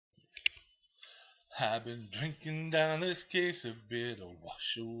I've been drinking down this case of beer to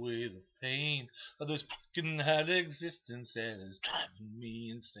wash away the pain of this broken-hearted existence that is driving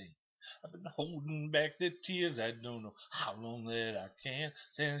me insane. I've been holding back the tears, I don't know how long that I can.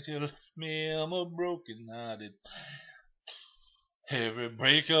 Since you left me, I'm a broken-hearted. Every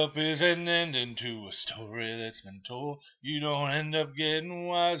breakup is an ending to a story that's been told. You don't end up getting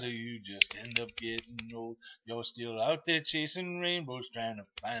wiser, you just end up getting old. You're still out there chasing rainbows, trying to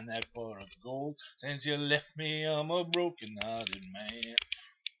find that pot of gold. Since you left me, I'm a broken-hearted man.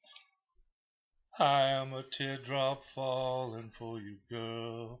 I am a teardrop falling for you,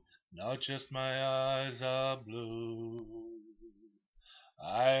 girl. Not just my eyes are blue.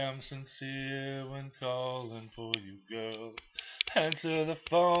 I am sincere when calling for you, girl. Answer the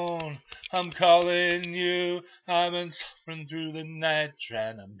phone, I'm calling you. I've been suffering through the night,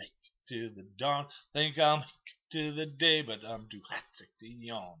 trying to make it to the dawn. Think I'll make it to the day, but I'm too heartsick to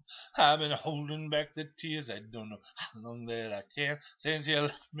yawn. I've been holding back the tears, I don't know how long that I can. Since you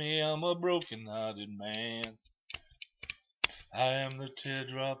left me, I'm a broken-hearted man. I am the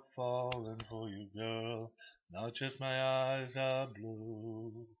teardrop falling for you, girl. Not just my eyes are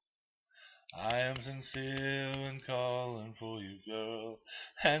blue. I am sincere when calling for you, girl.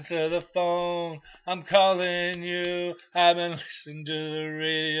 Answer the phone, I'm calling you. I've been listening to the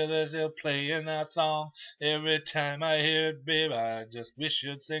radio, they're still playing that song. Every time I hear it, babe, I just wish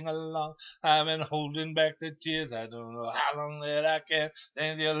you'd sing along. I've been holding back the tears, I don't know how long that I can.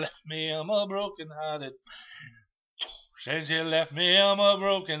 Since you left me, I'm a broken-hearted. Since you left me, I'm a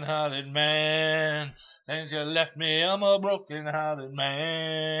broken-hearted man. Since you left me, I'm a broken-hearted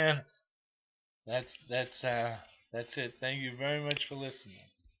man. That's it. Thank you very much for listening.